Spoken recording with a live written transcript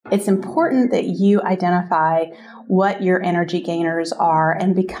It's important that you identify what your energy gainers are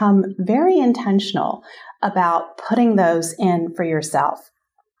and become very intentional about putting those in for yourself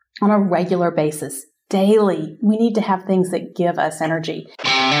on a regular basis. Daily, we need to have things that give us energy.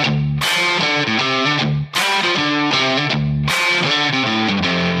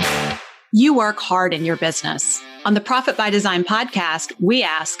 You work hard in your business. On the Profit by Design podcast, we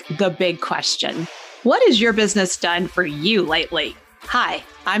ask the big question. What has your business done for you lately? Hi,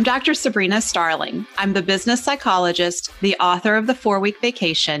 I'm Dr. Sabrina Starling. I'm the business psychologist, the author of the 4-Week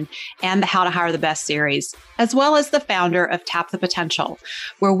Vacation and the How to Hire the Best series, as well as the founder of Tap the Potential,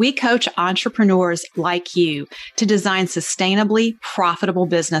 where we coach entrepreneurs like you to design sustainably profitable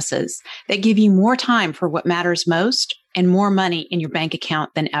businesses that give you more time for what matters most and more money in your bank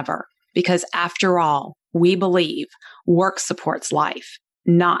account than ever. Because after all, we believe work supports life,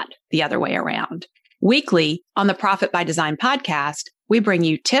 not the other way around. Weekly on the Profit by Design podcast, we bring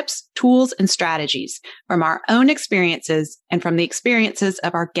you tips, tools, and strategies from our own experiences and from the experiences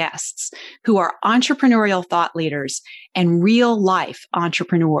of our guests who are entrepreneurial thought leaders and real life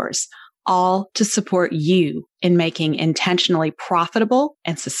entrepreneurs, all to support you in making intentionally profitable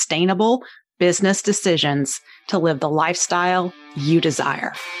and sustainable business decisions to live the lifestyle you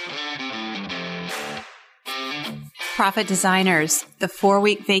desire. Profit Designers, the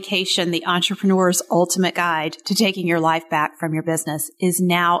 4-Week Vacation, the entrepreneur's ultimate guide to taking your life back from your business, is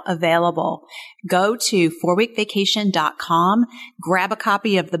now available. Go to 4weekvacation.com, grab a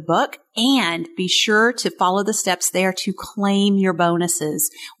copy of the book, and be sure to follow the steps there to claim your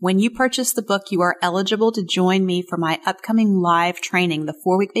bonuses. When you purchase the book, you are eligible to join me for my upcoming live training, the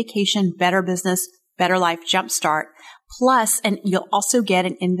 4-Week Vacation Better Business, Better Life Jumpstart. Plus, and you'll also get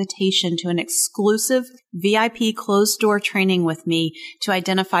an invitation to an exclusive VIP closed door training with me to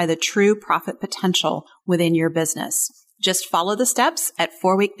identify the true profit potential within your business. Just follow the steps at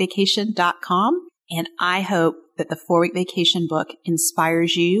 4weekvacation.com, and I hope that the 4-Week Vacation book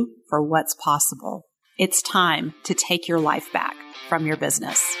inspires you for what's possible. It's time to take your life back from your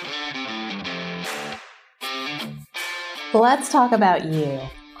business. Let's talk about you.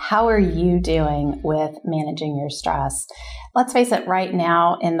 How are you doing with managing your stress? Let's face it, right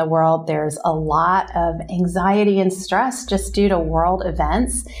now in the world, there's a lot of anxiety and stress just due to world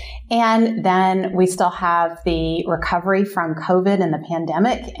events. And then we still have the recovery from COVID and the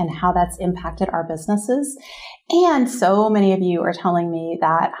pandemic and how that's impacted our businesses. And so many of you are telling me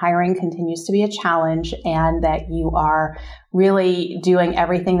that hiring continues to be a challenge and that you are really doing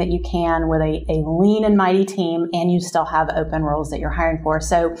everything that you can with a lean and mighty team, and you still have open roles that you're hiring for.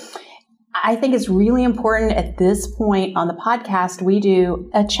 So I think it's really important at this point on the podcast, we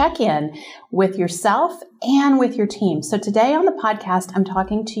do a check-in with yourself and with your team. So today on the podcast, I'm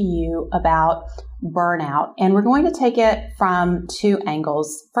talking to you about burnout, and we're going to take it from two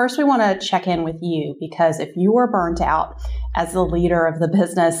angles. First, we want to check in with you, because if you are burnt out as the leader of the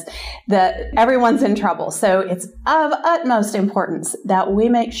business, that everyone's in trouble. So it's of utmost importance that we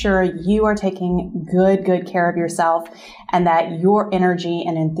make sure you are taking good care of yourself, and that your energy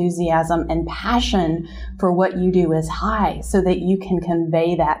and enthusiasm and passion for what you do is high, so that you can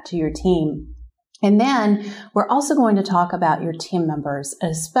convey that to your team. And then we're also going to talk about your team members,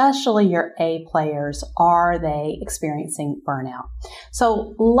 especially your A players. Are they experiencing burnout?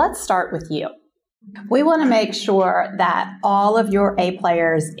 So let's start with you. We want to make sure that all of your A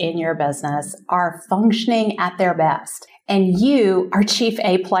players in your business are functioning at their best. And you are chief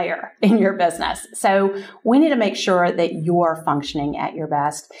A player in your business. So we need to make sure that you're functioning at your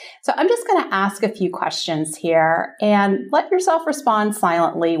best. So I'm just going to ask a few questions here and let yourself respond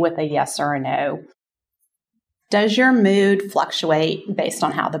silently with a yes or a no. Does your mood fluctuate based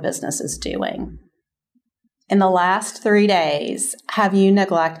on how the business is doing? In the last 3 days, have you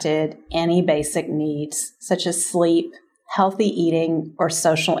neglected any basic needs such as sleep, healthy eating, or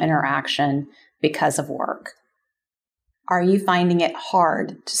social interaction because of work? Are you finding it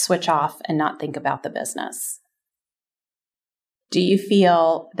hard to switch off and not think about the business? Do you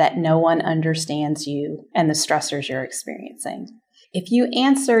feel that no one understands you and the stressors you're experiencing? If you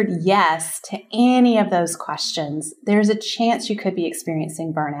answered yes to any of those questions, there's a chance you could be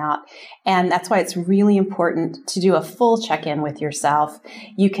experiencing burnout. And that's why it's really important to do a full check-in with yourself.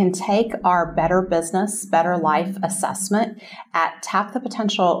 You can take our Better Business, Better Life assessment at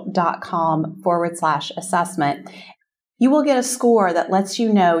tapthepotential.com/assessment. You will get a score that lets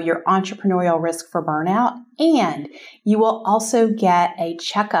you know your entrepreneurial risk for burnout, and you will also get a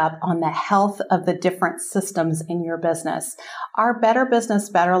checkup on the health of the different systems in your business. Our Better Business,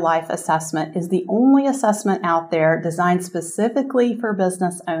 Better Life assessment is the only assessment out there designed specifically for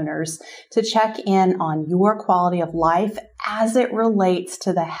business owners to check in on your quality of life as it relates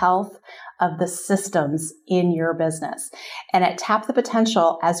to the health of the systems in your business. And at Tap the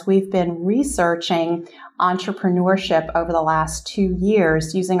Potential, as we've been researching entrepreneurship over the last 2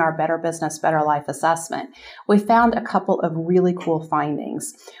 years using our Better Business, Better Life assessment, we found a couple of really cool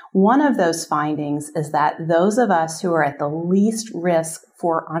findings. One of those findings is that those of us who are at the least risk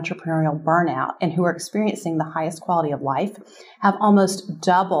for entrepreneurial burnout and who are experiencing the highest quality of life have almost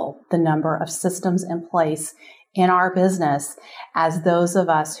double the number of systems in place in our business as those of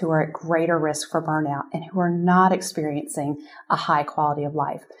us who are at greater risk for burnout and who are not experiencing a high quality of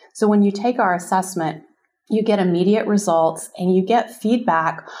life. So when you take our assessment, you get immediate results and you get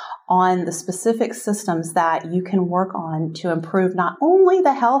feedback on the specific systems that you can work on to improve not only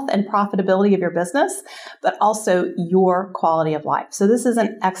the health and profitability of your business, but also your quality of life. So this is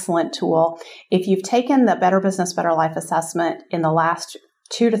an excellent tool. If you've taken the Better Business, Better Life assessment in the last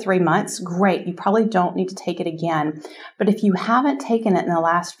 2 to 3 months, great. You probably don't need to take it again. But if you haven't taken it in the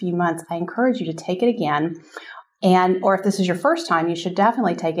last few months, I encourage you to take it again. Or if this is your first time, you should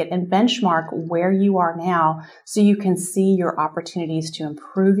definitely take it and benchmark where you are now so you can see your opportunities to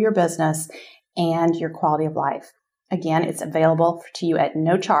improve your business and your quality of life. Again, it's available to you at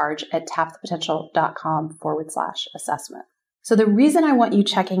no charge at tapthepotential.com/assessment. So the reason I want you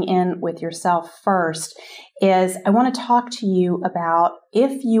checking in with yourself first is I want to talk to you about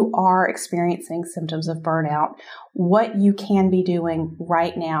if you are experiencing symptoms of burnout, what you can be doing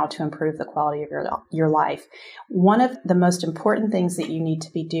right now to improve the quality of your life. One of the most important things that you need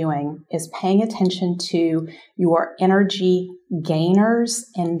to be doing is paying attention to your energy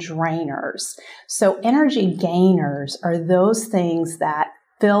gainers and drainers. So energy gainers are those things that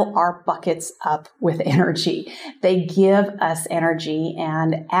fill our buckets up with energy. They give us energy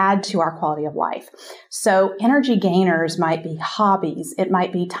and add to our quality of life. So energy gainers might be hobbies. It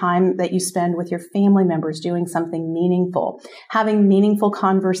might be time that you spend with your family members doing something meaningful, having meaningful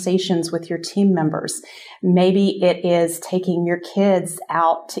conversations with your team members. Maybe it is taking your kids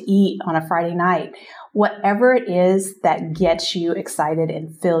out to eat on a Friday night. Whatever it is that gets you excited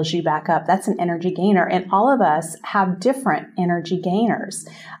and fills you back up, that's an energy gainer. And all of us have different energy gainers.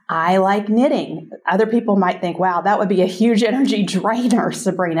 I like knitting. Other people might think, wow, that would be a huge energy drainer,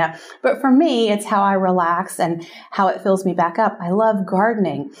 Sabrina. But for me, it's how I relax and how it fills me back up. I love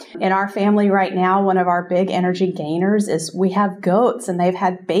gardening. In our family right now, one of our big energy gainers is we have goats and they've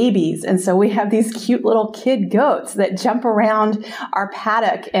had babies. And so we have these cute little kid goats that jump around our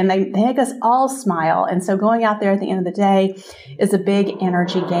paddock and they make us all smile. And so going out there at the end of the day is a big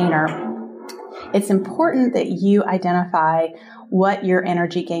energy gainer. It's important that you identify what your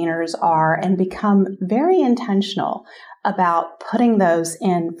energy gainers are and become very intentional about putting those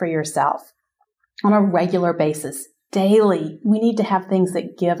in for yourself on a regular basis. Daily, we need to have things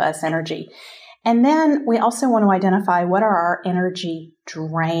that give us energy. And then we also want to identify what are our energy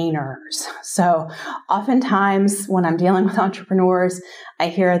drainers. So oftentimes when I'm dealing with entrepreneurs, I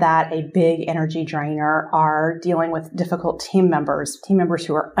hear that a big energy drainer are dealing with difficult team members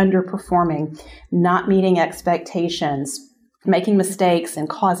who are underperforming, not meeting expectations, making mistakes and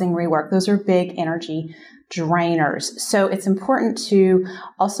causing rework. Those are big energy drainers. So it's important to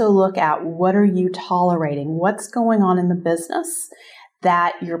also look at what are you tolerating? What's going on in the business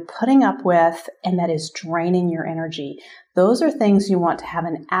that you're putting up with and that is draining your energy. Those are things you want to have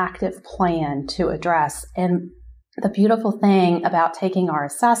an active plan to address. And the beautiful thing about taking our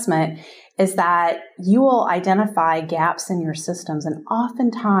assessment is that you will identify gaps in your systems. And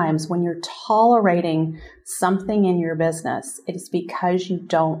oftentimes when you're tolerating something in your business, it is because you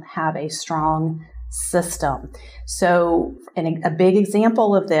don't have a strong system. So a big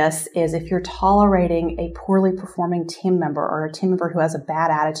example of this is if you're tolerating a poorly performing team member or a team member who has a bad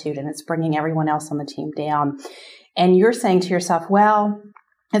attitude and it's bringing everyone else on the team down, and you're saying to yourself, well,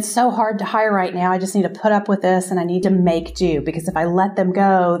 it's so hard to hire right now. I just need to put up with this and I need to make do, because if I let them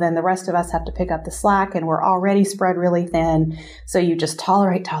go, then the rest of us have to pick up the slack and we're already spread really thin. So you just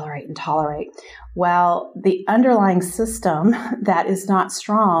tolerate. Well, the underlying system that is not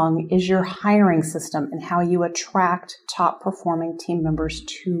strong is your hiring system and how you attract top performing team members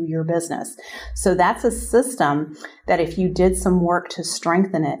to your business. So that's a system that if you did some work to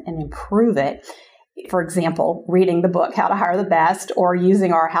strengthen it and improve it, for example, reading the book, How to Hire the Best, or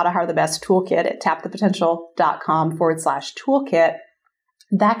using our How to Hire the Best toolkit at tapthepotential.com/toolkit,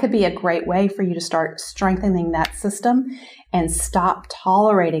 that could be a great way for you to start strengthening that system and stop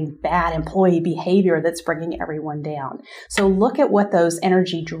tolerating bad employee behavior that's bringing everyone down. So look at what those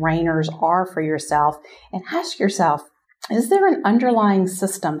energy drainers are for yourself and ask yourself, is there an underlying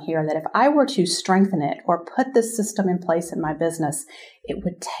system here that if I were to strengthen it or put this system in place in my business, it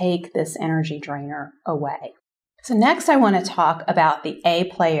would take this energy drainer away? So next, I want to talk about the A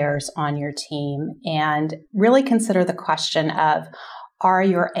players on your team and really consider the question of, are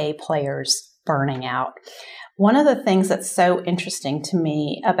your A players burning out? One of the things that's so interesting to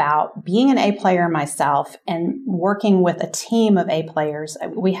me about being an A player myself and working with a team of A players,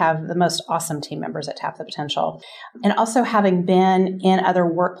 we have the most awesome team members at Tap the Potential, and also having been in other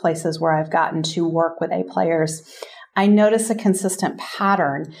workplaces where I've gotten to work with A players, I notice a consistent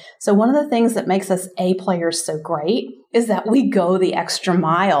pattern. So one of the things that makes us A players so great is that we go the extra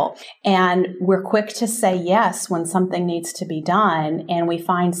mile and we're quick to say yes when something needs to be done, and we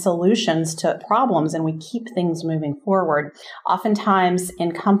find solutions to problems and we keep things moving forward. Oftentimes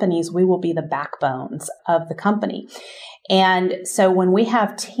in companies, we will be the backbones of the company. And so when we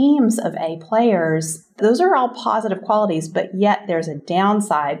have teams of A players, those are all positive qualities, but yet there's a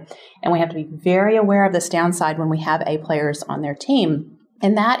downside, and we have to be very aware of this downside when we have A players on their team.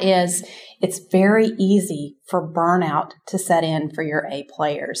 And that is, it's very easy for burnout to set in for your A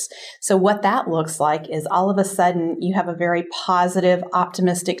players. So what that looks like is all of a sudden you have a very positive,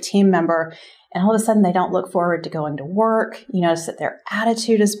 optimistic team member, and all of a sudden they don't look forward to going to work. You notice that their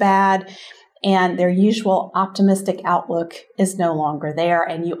attitude is bad, and their usual optimistic outlook is no longer there.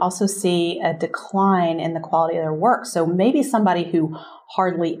 And you also see a decline in the quality of their work. So maybe somebody who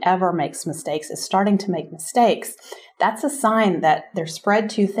hardly ever makes mistakes is starting to make mistakes. That's a sign that they're spread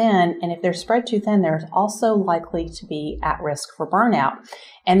too thin. And if they're spread too thin, they're also likely to be at risk for burnout.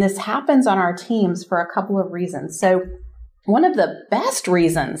 And this happens on our teams for a couple of reasons. So one of the best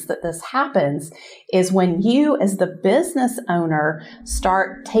reasons that this happens is when you, as the business owner,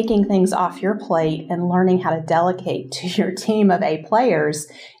 start taking things off your plate and learning how to delegate to your team of A players.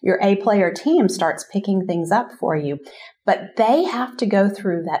 Your A player team starts picking things up for you, but they have to go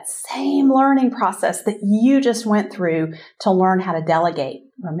through that same learning process that you just went through to learn how to delegate.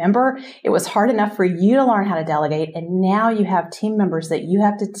 Remember, it was hard enough for you to learn how to delegate, and now you have team members that you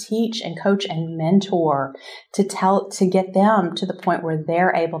have to teach and coach and mentor to get them to the point where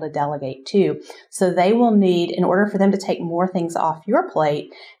they're able to delegate too. So they will need, in order for them to take more things off your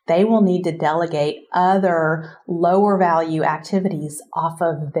plate, they will need to delegate other lower value activities off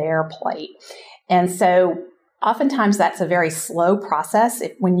of their plate. And so oftentimes that's a very slow process.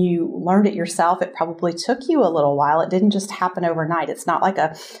 When you learned it yourself, it probably took you a little while. It didn't just happen overnight. It's not like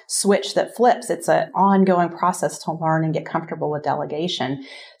a switch that flips. It's an ongoing process to learn and get comfortable with delegation.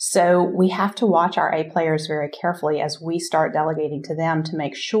 So we have to watch our A players very carefully as we start delegating to them to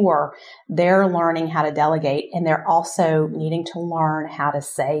make sure they're learning how to delegate, and they're also needing to learn how to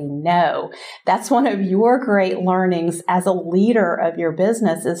say no. That's one of your great learnings as a leader of your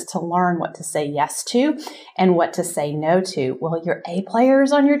business, is to learn what to say yes to and what to say no to. Well, your A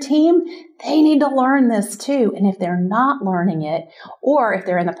players on your team, they need to learn this too. And if they're not learning it, or if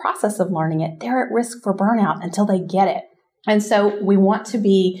they're in the process of learning it, they're at risk for burnout until they get it. And so we want to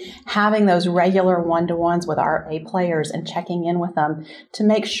be having those regular one-to-ones with our A players and checking in with them to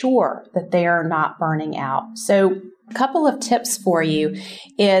make sure that they are not burning out. So a couple of tips for you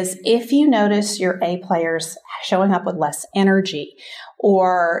is, if you notice your A players showing up with less energy,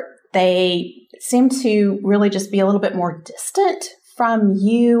 or they seem to really just be a little bit more distant from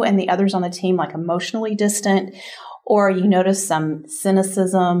you and the others on the team, like emotionally distant, or you notice some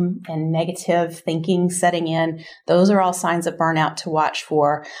cynicism and negative thinking setting in, those are all signs of burnout to watch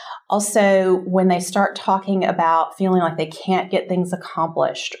for. Also, when they start talking about feeling like they can't get things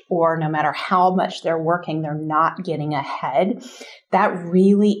accomplished, or no matter how much they're working, they're not getting ahead, that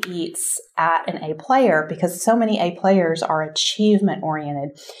really eats at an A player, because so many A players are achievement oriented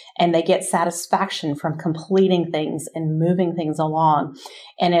and they get satisfaction from completing things and moving things along.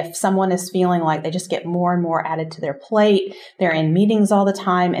 And if someone is feeling like they just get more and more added to their plate, they're in meetings all the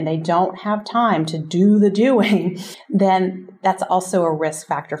time and they don't have time to do the doing, then that's also a risk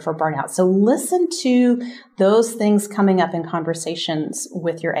factor for burnout. So listen to those things coming up in conversations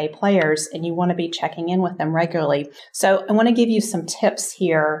with your A players, and you want to be checking in with them regularly. So I want to give you some tips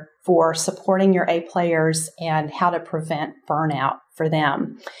here for supporting your A players and how to prevent burnout for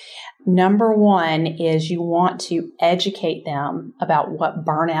them. Number one is, you want to educate them about what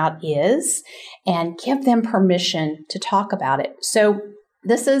burnout is and give them permission to talk about it. So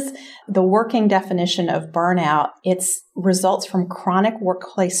this is the working definition of burnout. It results from chronic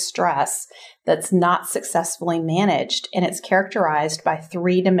workplace stress that's not successfully managed, and it's characterized by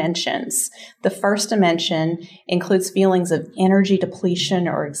 3 dimensions. The first dimension includes feelings of energy depletion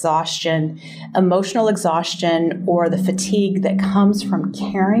or exhaustion, emotional exhaustion, or the fatigue that comes from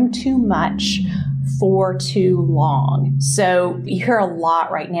caring too much for too long. So you hear a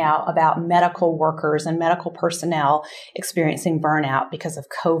lot right now about medical workers and medical personnel experiencing burnout because of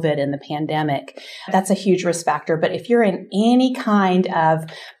COVID and the pandemic. That's a huge risk factor. But if you're in any kind of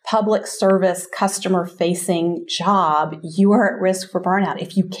public service, customer-facing job, you are at risk for burnout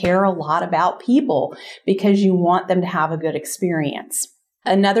if you care a lot about people because you want them to have a good experience.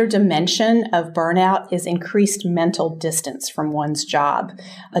 Another dimension of burnout is increased mental distance from one's job,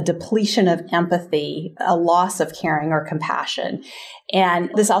 a depletion of empathy, a loss of caring or compassion. And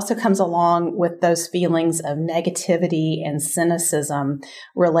this also comes along with those feelings of negativity and cynicism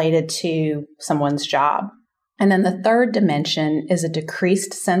related to someone's job. And then the third dimension is a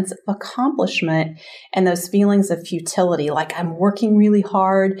decreased sense of accomplishment and those feelings of futility, like I'm working really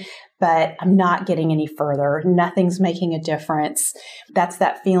hard, but I'm not getting any further. Nothing's making a difference. That's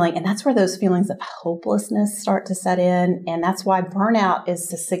that feeling. And that's where those feelings of hopelessness start to set in. And that's why burnout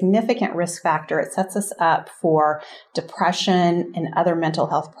is a significant risk factor. It sets us up for depression and other mental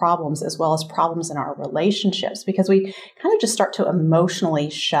health problems, as well as problems in our relationships, because we kind of just start to emotionally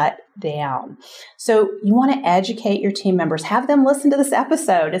shut down. So you want to educate your team members, have them listen to this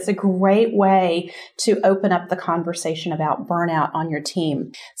episode. It's a great way to open up the conversation about burnout on your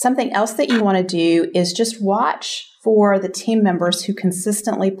team. Something else that you want to do is just watch for the team members who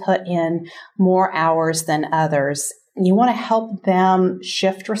consistently put in more hours than others. You want to help them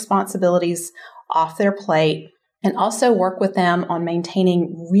shift responsibilities off their plate and also work with them on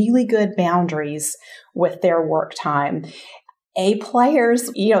maintaining really good boundaries with their work time. A players,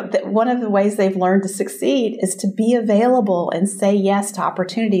 one of the ways they've learned to succeed is to be available and say yes to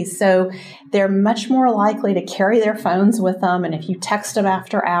opportunities. So they're much more likely to carry their phones with them. And if you text them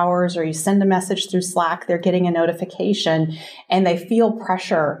after hours or you send a message through Slack, they're getting a notification and they feel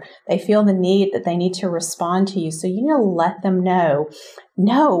pressure. They feel the need that they need to respond to you. So you need to let them know,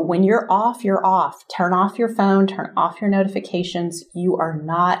 no, when you're off, you're off. Turn off your phone, turn off your notifications. You are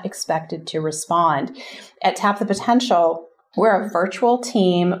not expected to respond. At Tap the Potential, we're a virtual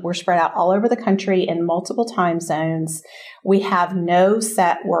team. We're spread out all over the country in multiple time zones. We have no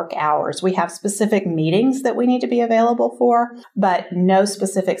set work hours. We have specific meetings that we need to be available for, but no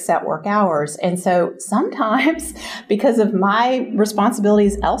specific set work hours. And so sometimes, because of my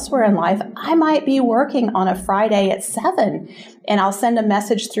responsibilities elsewhere in life, I might be working on a Friday at 7, and I'll send a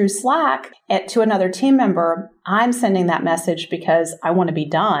message through Slack to another team member. I'm sending that message because I want to be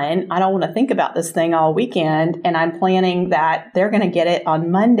done. I don't want to think about this thing all weekend, and I'm planning that they're going to get it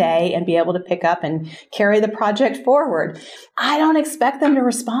on Monday and be able to pick up and carry the project forward. I don't expect them to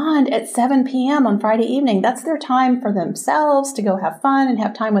respond at 7 p.m. on Friday evening. That's their time for themselves to go have fun and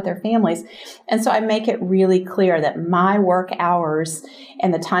have time with their families. And so I make it really clear that my work hours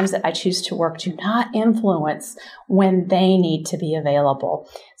and the times that I choose to work do not influence when they need to be available.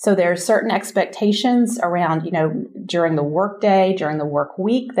 So there are certain expectations around, during the workday, during the work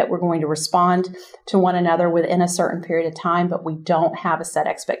week, that we're going to respond to one another within a certain period of time, but we don't have a set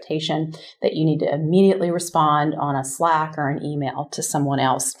expectation that you need to immediately respond on a Slack or an email to someone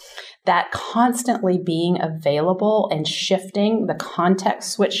else. That constantly being available and shifting, the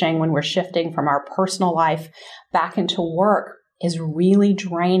context switching when we're shifting from our personal life back into work, is really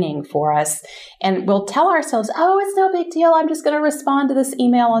draining for us. And we'll tell ourselves, oh, it's no big deal. I'm just going to respond to this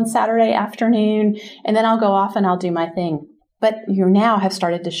email on Saturday afternoon, and then I'll go off and I'll do my thing. But you now have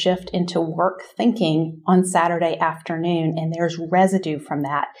started to shift into work thinking on Saturday afternoon, and there's residue from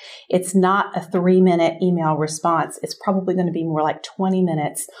that. It's not a 3-minute email response. It's probably going to be more like 20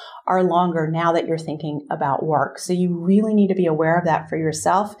 minutes or longer now that you're thinking about work. So you really need to be aware of that for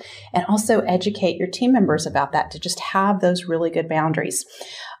yourself and also educate your team members about that, to just have those really good boundaries.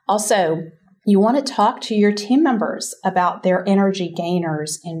 Also, you want to talk to your team members about their energy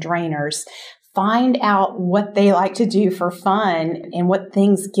gainers and drainers. Find out what they like to do for fun and what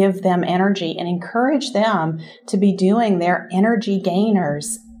things give them energy, and encourage them to be doing their energy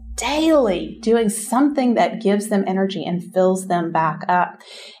gainers daily, doing something that gives them energy and fills them back up.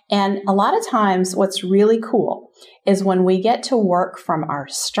 And a lot of times what's really cool is when we get to work from our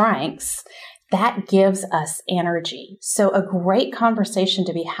strengths, that gives us energy. So a great conversation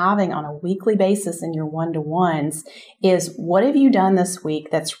to be having on a weekly basis in your one-to-ones is, what have you done this week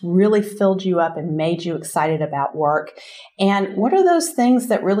that's really filled you up and made you excited about work? And what are those things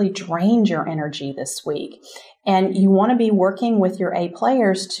that really drained your energy this week? And you want to be working with your A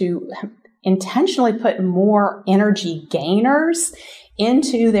players to intentionally put more energy gainers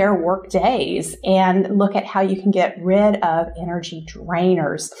into their work days and look at how you can get rid of energy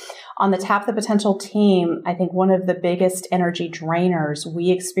drainers. On the Tap the Potential team, I think one of the biggest energy drainers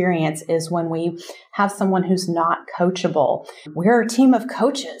we experience is when we have someone who's not coachable. We're a team of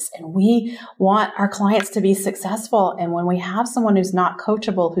coaches and we want our clients to be successful. And when we have someone who's not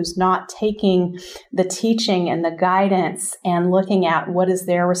coachable, who's not taking the teaching and the guidance and looking at what is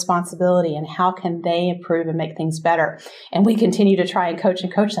their responsibility and how can they improve and make things better, and we continue to try and coach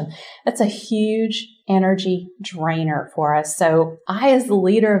them, that's a huge energy drainer for us. So I, as the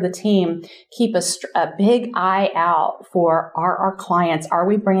leader of the team, keep a big eye out for our clients. Are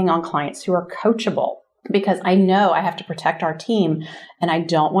we bringing on clients who are coachable? Because I know I have to protect our team and I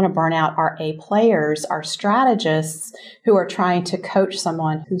don't want to burn out our A players, our strategists who are trying to coach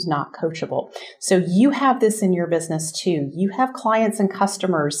someone who's not coachable. So you have this in your business too. You have clients and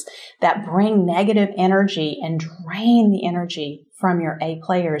customers that bring negative energy and drain the energy from your A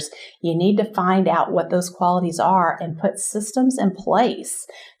players. You need to find out what those qualities are and put systems in place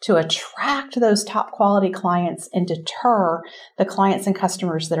to attract those top quality clients and deter the clients and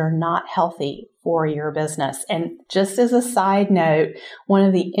customers that are not healthy for your business. And just as a side note, one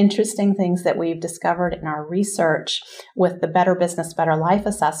of the interesting things that we've discovered in our research with the Better Business, Better Life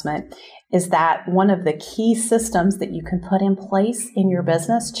assessment is that one of the key systems that you can put in place in your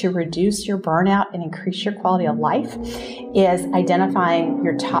business to reduce your burnout and increase your quality of life is identifying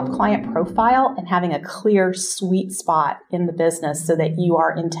your top client profile and having a clear sweet spot in the business so that you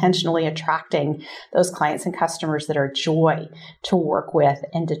are intentionally attracting those clients and customers that are joy to work with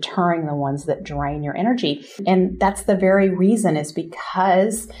and deterring the ones that drain your energy. And that's the very reason, is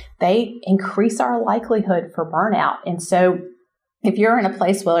because they increase our likelihood for burnout. And so if you're in a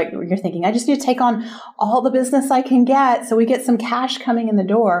place where you're thinking, I just need to take on all the business I can get so we get some cash coming in the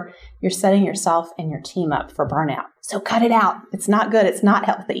door, you're setting yourself and your team up for burnout. So cut it out. It's not good. It's not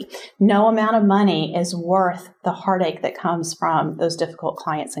healthy. No amount of money is worth the heartache that comes from those difficult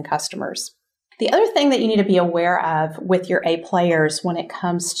clients and customers. The other thing that you need to be aware of with your A players when it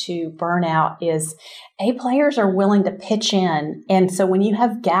comes to burnout is A players are willing to pitch in. And so when you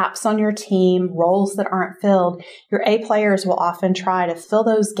have gaps on your team, roles that aren't filled, your A players will often try to fill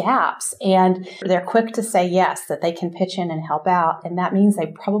those gaps. And they're quick to say yes, that they can pitch in and help out. And that means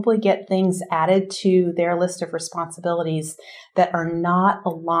they probably get things added to their list of responsibilities that are not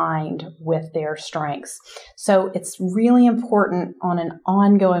aligned with their strengths. So it's really important on an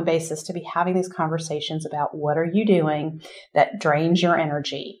ongoing basis to be having these conversations about what are you doing that drains your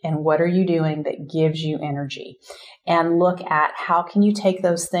energy and what are you doing that gives you energy, and look at how can you take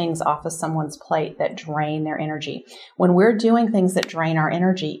those things off of someone's plate that drain their energy. When we're doing things that drain our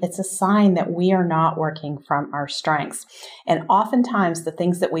energy, it's a sign that we are not working from our strengths. And oftentimes the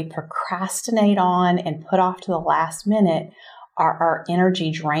things that we procrastinate on and put off to the last minute are our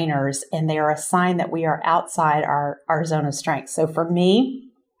energy drainers, and they are a sign that we are outside our zone of strength. So for me,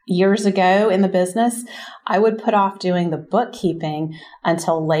 years ago in the business, I would put off doing the bookkeeping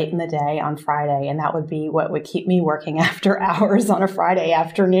until late in the day on Friday. And that would be what would keep me working after hours on a Friday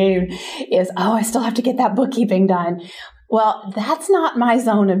afternoon is, I still have to get that bookkeeping done. Well, that's not my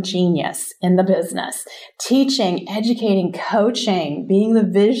zone of genius in the business. Teaching, educating, coaching, being the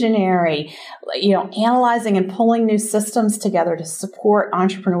visionary, analyzing and pulling new systems together to support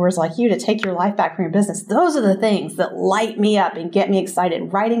entrepreneurs like you to take your life back from your business. Those are the things that light me up and get me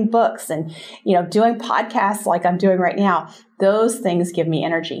excited. Writing books and, doing podcasts like I'm doing right now. Those things give me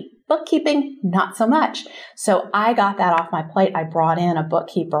energy. Bookkeeping, not so much. So I got that off my plate. I brought in a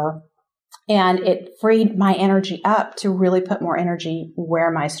bookkeeper, and it freed my energy up to really put more energy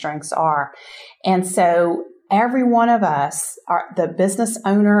where my strengths are. And so every one of us, the business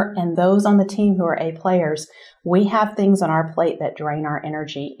owner and those on the team who are A players, we have things on our plate that drain our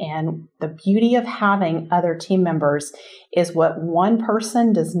energy. And the beauty of having other team members is what one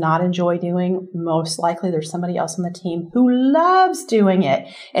person does not enjoy doing, most likely there's somebody else on the team who loves doing it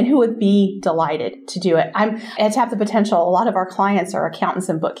and who would be delighted to do it. At Tap the Potential, a lot of our clients are accountants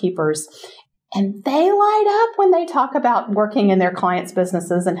and bookkeepers. And they light up when they talk about working in their clients'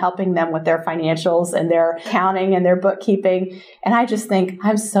 businesses and helping them with their financials and their accounting and their bookkeeping. And I just think,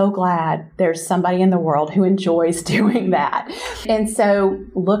 I'm so glad there's somebody in the world who enjoys doing that. And so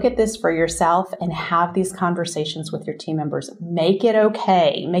look at this for yourself and have these conversations with your team members. Make it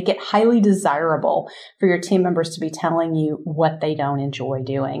okay. Make it highly desirable for your team members to be telling you what they don't enjoy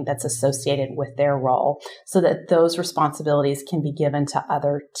doing that's associated with their role so that those responsibilities can be given to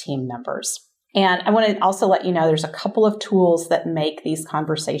other team members. And I want to also let you know there's a couple of tools that make these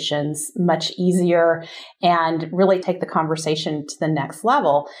conversations much easier and really take the conversation to the next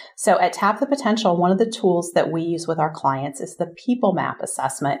level. So at Tap the Potential, one of the tools that we use with our clients is the People Map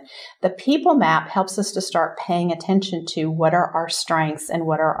assessment. The People Map helps us to start paying attention to what are our strengths and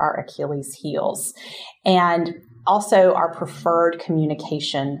what are our Achilles heels. And also our preferred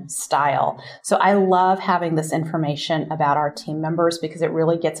communication style. So I love having this information about our team members because it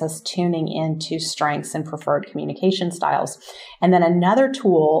really gets us tuning into strengths and preferred communication styles. And then another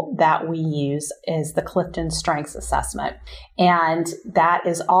tool that we use is the Clifton Strengths Assessment. And that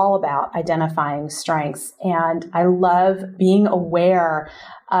is all about identifying strengths. And I love being aware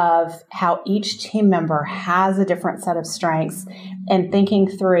of how each team member has a different set of strengths and thinking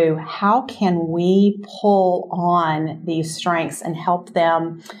through how can we pull on these strengths and help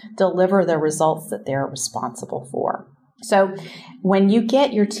them deliver the results that they're responsible for. So when you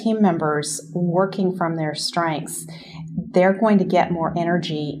get your team members working from their strengths, they're going to get more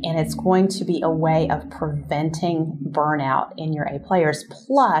energy, and it's going to be a way of preventing burnout in your A players.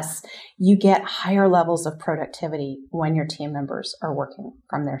 Plus, you get higher levels of productivity when your team members are working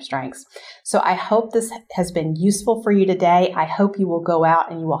from their strengths. So I hope this has been useful for you today. I hope you will go out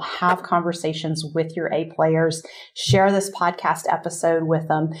and you will have conversations with your A players, share this podcast episode with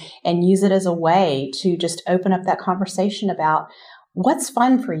them, and use it as a way to just open up that conversation about what's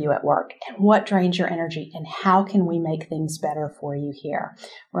fun for you at work and what drains your energy and how can we make things better for you here.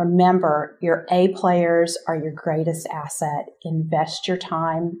 Remember, your A players are your greatest asset. Invest your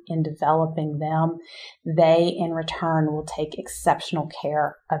time in developing them. They, in return, will take exceptional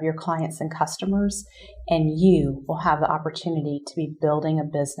care of your clients and customers, and you will have the opportunity to be building a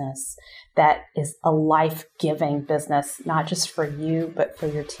business that is a life-giving business, not just for you, but for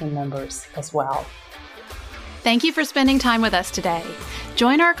your team members as well. Thank you for spending time with us today.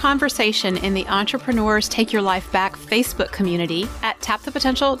 Join our conversation in the Entrepreneurs Take Your Life Back Facebook community at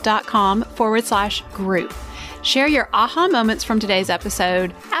tapthepotential.com/group. Share your aha moments from today's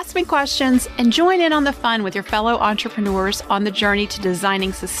episode, ask me questions, and join in on the fun with your fellow entrepreneurs on the journey to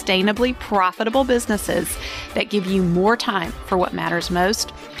designing sustainably profitable businesses that give you more time for what matters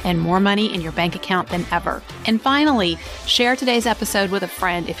most and more money in your bank account than ever. And finally, share today's episode with a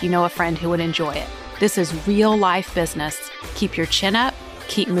friend if you know a friend who would enjoy it. This is real life business. Keep your chin up,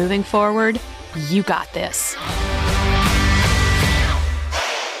 keep moving forward. You got this.